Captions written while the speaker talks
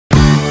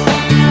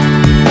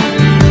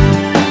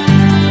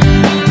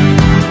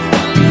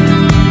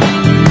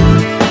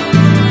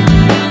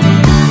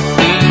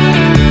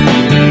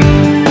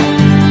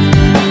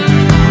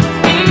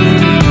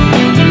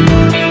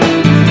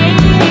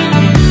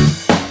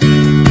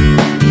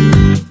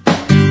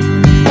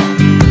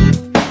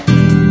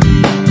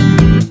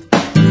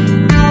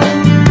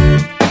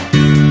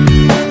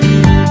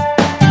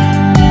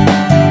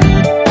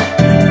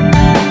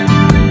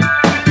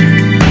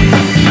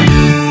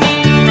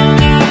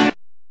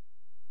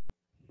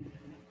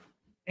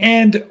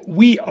And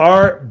we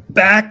are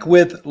back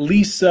with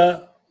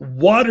Lisa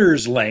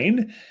Waters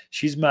Lane.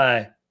 She's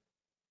my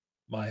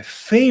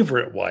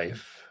favorite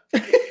wife.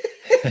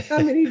 How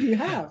many do you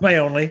have? My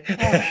only.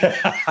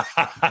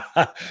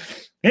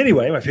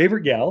 Anyway, my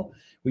favorite gal.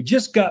 We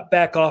just got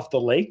back off the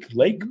Lake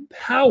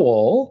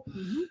Powell,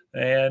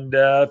 and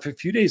a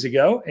few days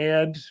ago.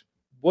 And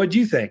what do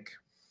you think?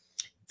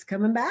 It's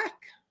coming back.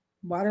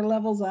 Water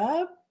levels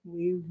up.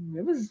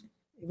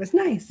 It was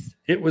nice.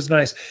 It was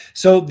nice.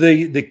 So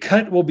the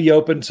cut will be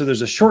open. So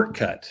there's a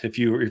shortcut. If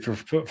you're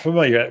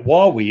familiar at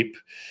Wauweep,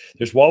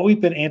 there's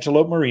Wauweep and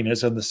Antelope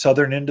Marinas on the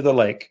southern end of the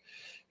lake,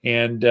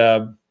 and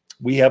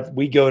we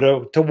go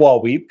to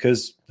Wauweep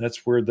because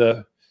that's where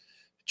the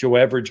Joe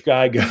Average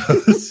guy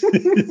goes.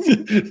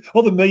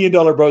 All the $1 million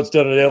boats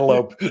down at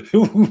Antelope.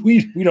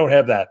 we don't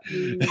have that.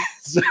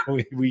 So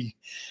we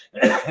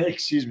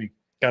excuse me,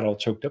 got all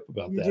choked up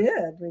about that. You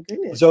did, my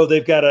goodness. So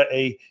they've got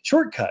a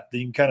shortcut that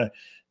you can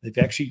they've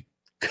actually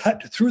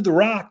cut through the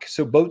rock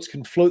so boats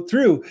can float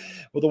through.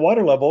 Well, the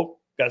water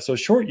level got so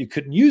short you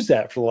couldn't use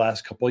that for the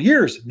last couple of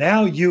years.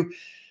 Now you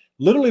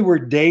literally were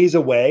days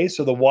away.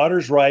 So the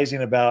water's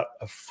rising about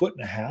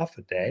 1.5 feet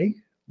a day,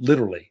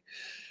 literally.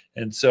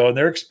 And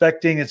they're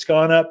expecting it's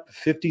gone up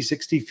 50,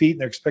 60 feet, and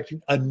they're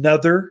expecting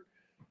another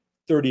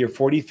 30 or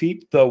 40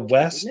 feet. The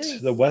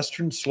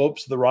western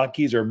slopes of the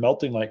Rockies are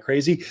melting like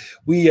crazy.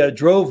 We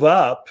drove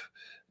up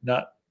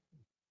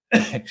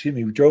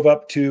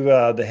to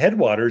the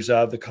headwaters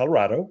of the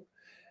Colorado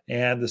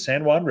and the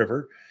San Juan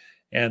River,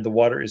 and the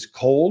water is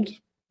cold.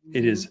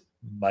 It is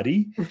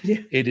muddy.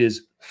 It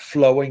is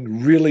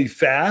flowing really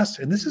fast.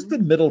 And this is the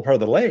middle part of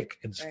the lake.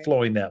 It's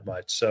flowing that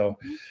much. So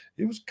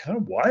it was kind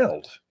of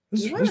wild.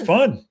 It was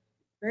fun.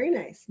 Very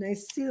nice.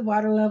 Nice to see the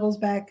water levels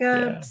back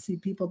up, see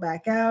people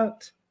back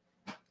out.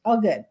 All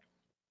good.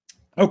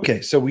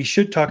 Okay, so we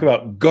should talk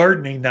about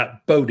gardening,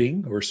 not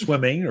boating or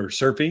swimming or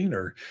surfing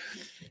or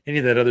any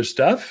of that other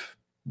stuff.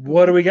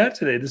 What do we got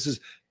today? This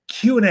is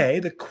Q&A,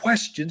 the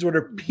questions. What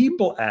are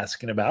people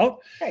asking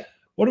about? Okay.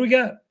 What do we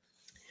got?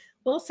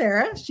 Well,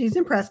 Sarah, she's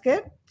in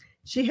Prescott.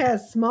 She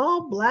has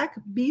small black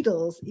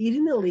beetles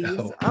eating the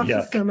leaves off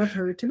of some of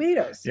her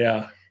tomatoes.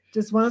 Yeah.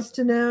 Just wants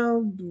to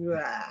know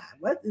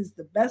what is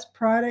the best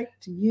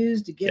product to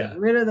use to get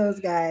rid of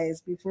those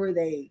guys before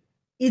they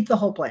eat the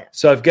whole plant.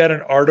 So I've got an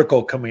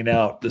article coming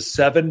out, The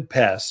 7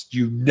 Pests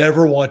You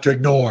Never Want to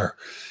Ignore.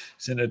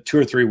 It's in 2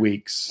 or 3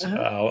 weeks.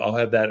 I'll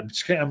have that.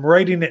 I'm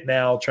writing it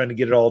now, trying to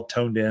get it all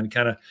toned in.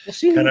 Well,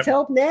 she needs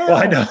help now. Well,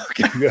 I know.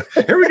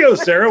 Here we go,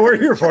 Sarah. We're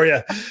here for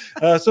you.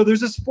 So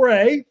there's a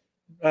spray.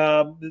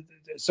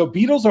 So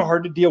beetles are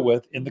hard to deal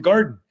with in the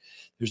garden.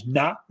 There's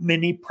not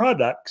many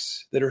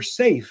products that are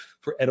safe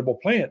for edible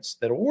plants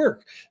that'll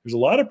work. There's a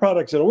lot of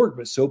products that'll work,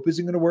 but soap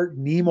isn't going to work.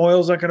 Neem oil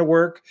is not going to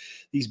work.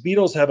 These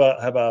beetles have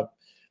a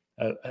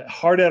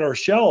hard outer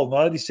shell. A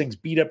lot of these things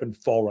beat up and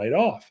fall right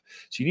off.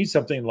 So you need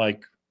something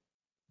like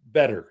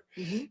better.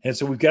 And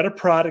so we've got a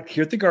product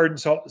here at the Garden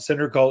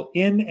Center called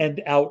In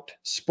and Out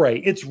Spray.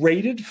 It's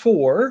rated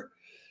for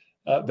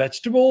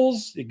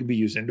vegetables. It can be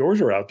used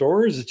indoors or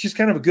outdoors. It's just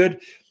kind of a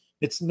good.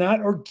 It's not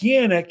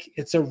organic.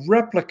 It's a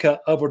replica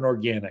of an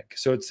organic.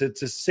 So it's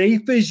as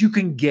safe as you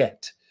can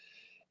get,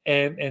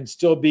 and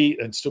still be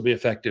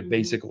effective,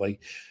 basically.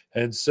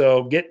 And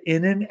so get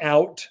In and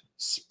Out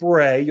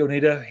Spray. You'll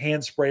need a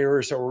hand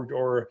sprayer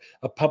or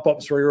a pump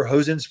up sprayer or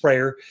hose in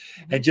sprayer,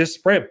 and just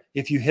spray them.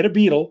 If you hit a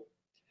beetle,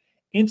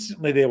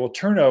 instantly they will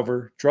turn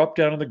over, drop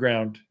down on the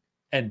ground,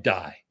 and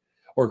die.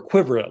 Or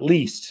quiver at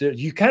least. So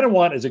you kind of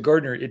want, as a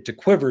gardener, it to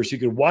quiver so you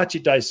can watch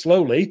it die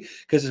slowly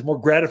because it's more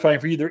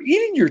gratifying for you. They're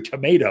eating your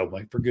tomato,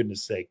 for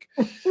goodness sake.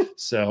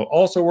 So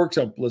also works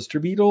on blister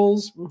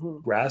beetles,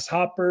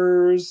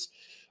 grasshoppers,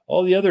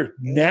 all the other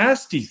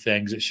nasty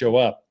things that show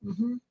up.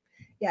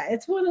 Yeah,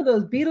 it's one of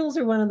those beetles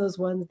are one of those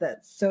ones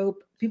that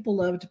soap, people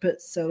love to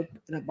put soap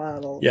in a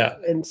bottle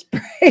and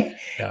spray.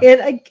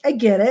 And I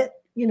get it.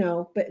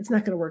 But it's not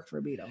going to work for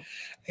a beetle.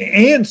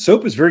 And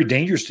soap is very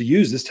dangerous to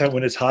use this time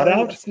when it's hot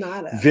out. It's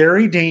not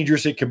very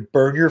dangerous. It can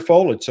burn your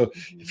foliage. So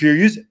if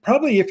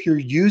you're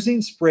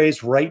using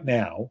sprays right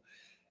now,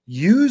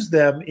 use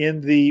them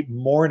in the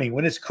morning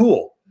when it's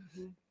cool.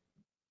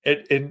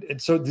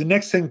 And so the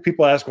next thing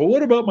people ask, well,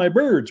 what about my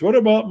birds? What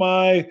about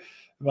my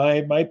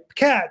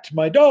cat,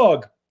 my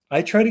dog?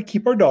 I try to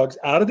keep our dogs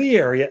out of the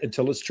area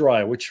until it's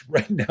dry, which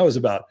right now is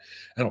about,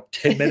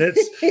 10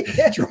 minutes.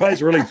 It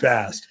dries really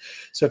fast.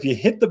 So if you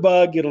hit the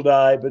bug, it'll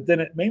die, but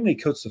then it mainly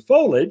coats the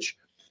foliage.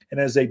 And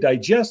as they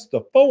digest the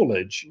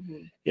foliage,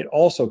 it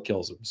also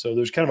kills them. So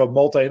there's kind of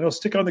a it'll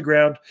stick on the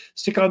ground,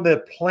 stick on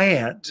the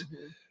plant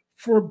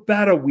for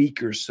about a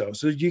week or so.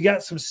 So you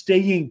got some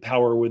staying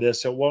power with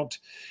this. It won't,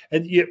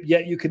 and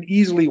yet you can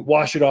easily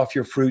wash it off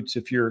your fruits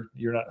if you're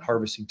not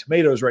harvesting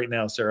tomatoes right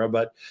now, Sarah,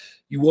 but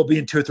you will be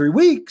in 2 or 3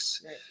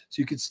 weeks. Right.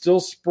 So you could still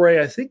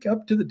spray, I think,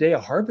 up to the day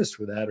of harvest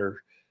with that,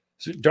 or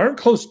darn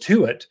close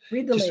to it.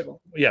 Read the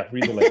label. Yeah,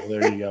 read the label.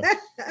 There you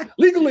go.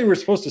 Legally, we're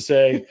supposed to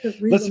say,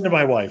 listen to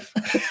my wife.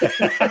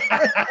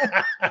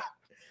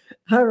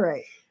 All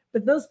right.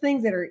 But those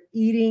things that are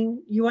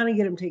eating, you want to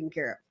get them taken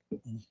care of.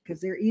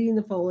 because they're eating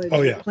the foliage.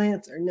 Oh, yeah. The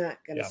plants are not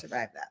going to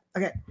survive that.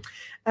 Okay.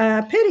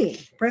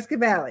 Pitty, Prescott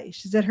Valley.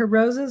 She said her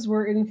roses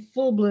were in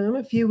full bloom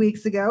a few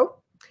weeks ago.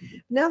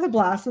 Now the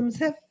blossoms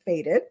have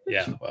faded.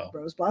 Yeah, well,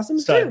 rose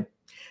blossoms too.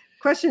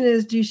 Question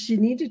is, do she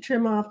need to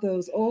trim off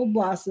those old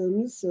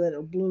blossoms so that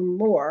it'll bloom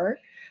more?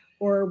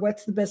 Or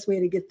what's the best way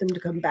to get them to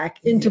come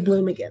back into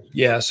bloom again?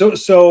 Yeah,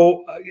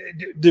 so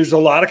there's a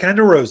lot of kind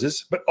of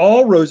roses, but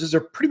all roses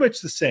are pretty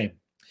much the same.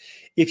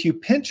 If you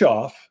pinch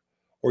off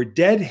or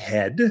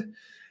deadhead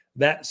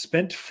that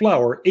spent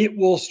flower, it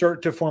will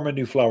start to form a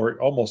new flower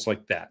almost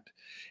like that.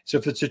 So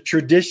if it's a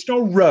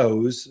traditional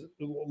rose,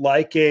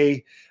 like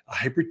a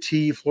hybrid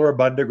tea,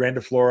 Floribunda,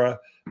 grandiflora,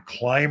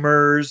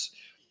 climbers,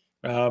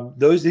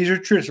 these are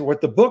traditional.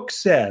 What the book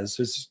says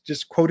is,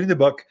 just quoting the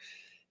book,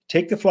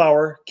 take the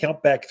flower,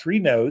 count back 3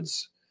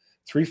 nodes,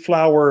 3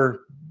 flower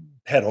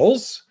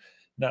petals,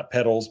 not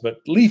petals, but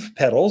leaf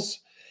petals,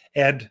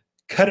 and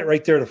cut it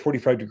right there at a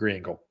 45-degree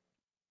angle.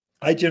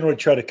 I generally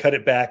try to cut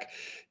it back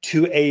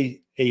to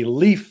a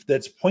leaf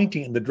that's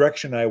pointing in the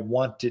direction I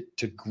want it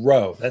to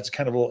grow. That's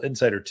kind of a little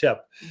insider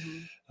tip.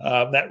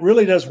 Mm-hmm. That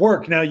really does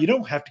work. Now, you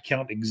don't have to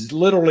count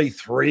literally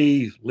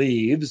 3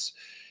 leaves.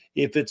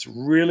 If it's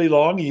really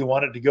long and you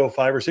want it to go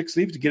 5 or 6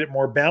 leaves to get it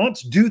more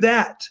balanced, do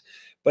that.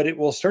 But it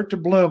will start to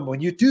bloom. When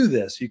you do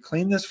this, you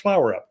clean this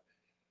flower up.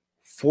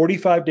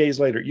 45 days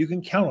later, you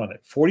can count on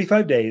it.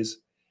 45 days,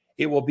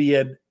 it will be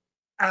an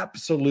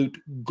absolute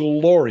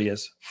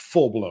glorious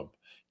full bloom,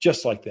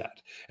 just like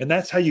that. And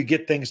that's how you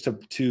get things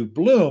to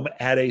bloom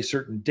at a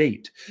certain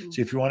date. Mm-hmm.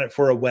 So if you want it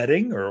for a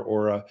wedding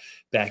or a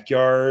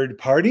backyard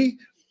party,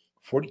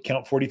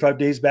 count 45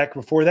 days back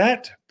before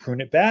that,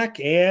 prune it back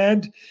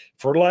and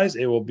fertilize.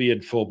 It will be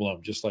in full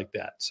bloom just like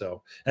that.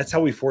 So that's how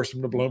we force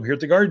them to bloom here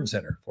at the garden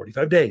center.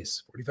 45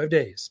 days.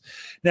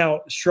 Now,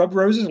 shrub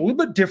roses, a little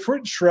bit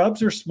different.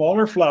 Shrubs are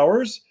smaller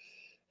flowers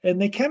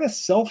and they kind of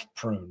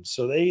self-prune.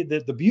 So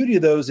the beauty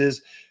of those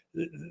is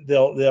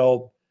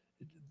that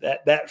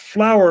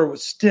flower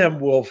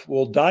stem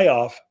will die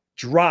off,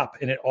 drop,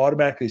 and it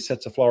automatically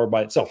sets a flower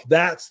by itself.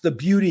 That's the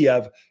beauty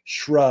of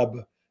shrub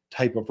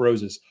type of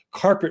roses.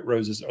 Carpet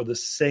roses are the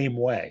same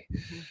way.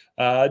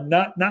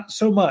 Not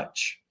so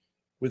much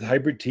with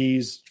hybrid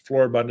teas,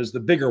 floribundas, the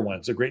bigger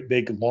ones, the great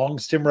big long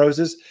stem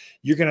roses.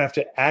 You're going to have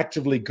to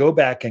actively go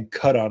back and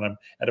cut on them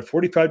at a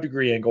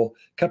 45-degree angle,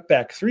 cut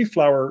back 3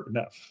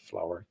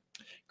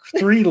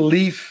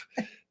 leaf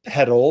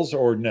petals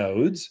or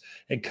nodes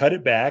and cut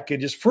it back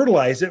and just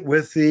fertilize it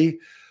with the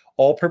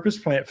all-purpose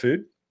plant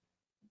food.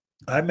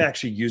 I'm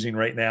actually using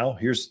right now,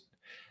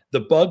 the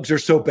bugs are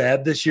so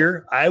bad this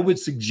year. I would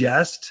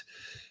suggest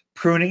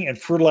pruning and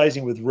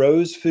fertilizing with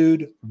rose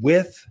food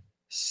with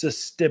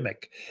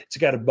systemic. It's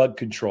got a bug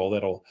control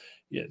that'll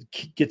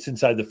gets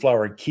inside the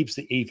flower and keeps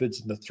the aphids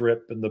and the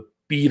thrip and the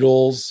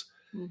beetles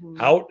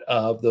out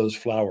of those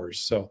flowers.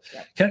 So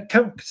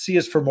come see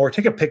us for more.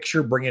 Take a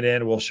picture, bring it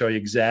in. We'll show you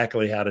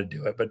exactly how to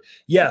do it. But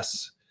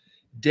yes,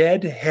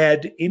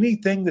 deadhead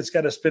anything that's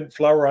got a spent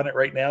flower on it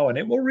right now, and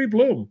it will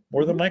rebloom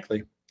more than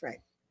likely. Right.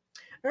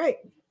 All right.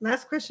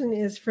 Last question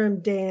is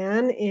from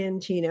Dan in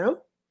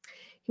Chino.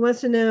 He wants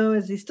to know,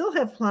 does he still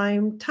have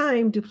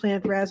time to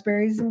plant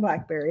raspberries and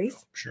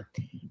blackberries? Sure.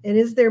 And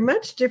is there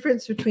much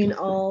difference between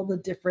all the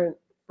different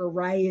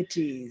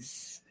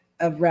varieties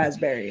of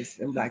raspberries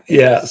and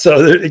blackberries? Yeah, so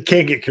it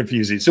can get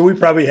confusing. So we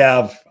probably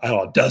have,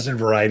 a dozen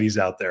varieties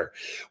out there.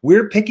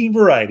 We're picking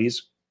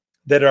varieties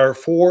that are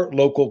for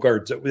local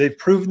gardens. They've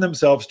proven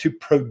themselves to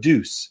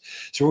produce.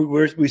 So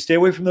we stay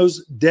away from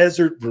those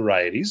desert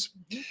varieties.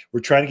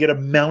 We're trying to get a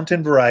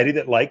mountain variety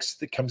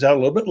that comes out a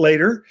little bit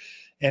later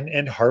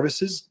and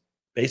harvests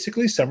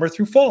basically summer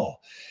through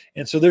fall.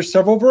 And so there's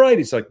several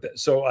varieties like that.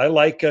 So I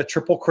like a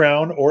Triple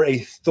Crown or a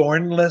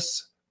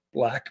thornless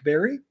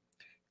blackberry.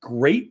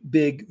 Great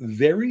big,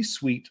 very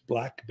sweet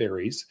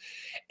blackberries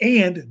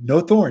and no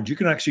thorns. You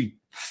can actually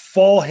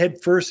fall head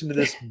first into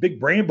this big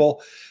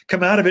bramble,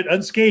 come out of it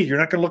unscathed. You're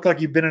not going to look like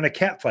you've been in a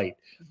cat fight.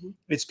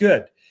 It's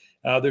good.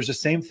 There's the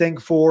same thing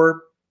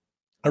for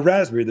a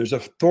raspberry. There's a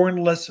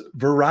thornless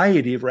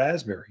variety of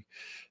raspberry.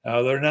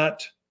 They're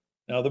not.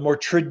 Now, the more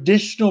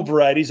traditional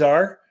varieties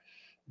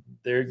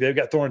they've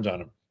got thorns on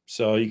them.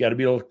 So you got to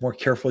be a little more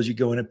careful as you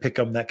go in and pick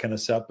them, that kind of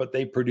stuff. But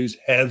they produce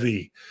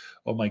heavy.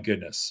 Oh, my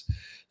goodness.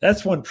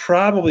 That's one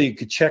probably you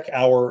could check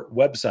our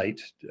website,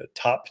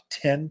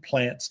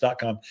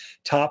 top10plants.com,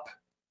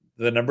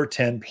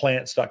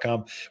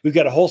 top10plants.com. We've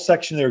got a whole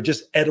section there of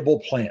just edible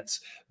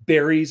plants,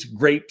 berries,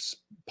 grapes,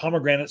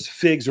 pomegranates,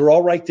 figs are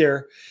all right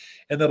there.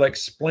 And they'll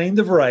explain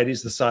the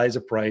varieties, the size,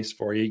 the price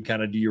for you. You can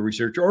kind of do your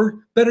research,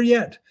 or better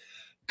yet,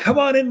 come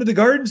on into the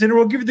garden center.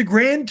 We'll give you the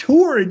grand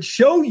tour and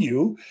show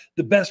you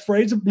the best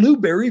varieties of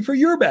blueberry for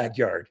your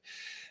backyard.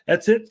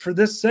 That's it for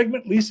this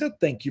segment, Lisa.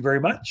 Thank you very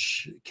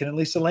much. Ken and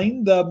Lisa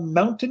Lane, the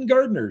Mountain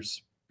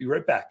Gardeners. Be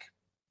right back.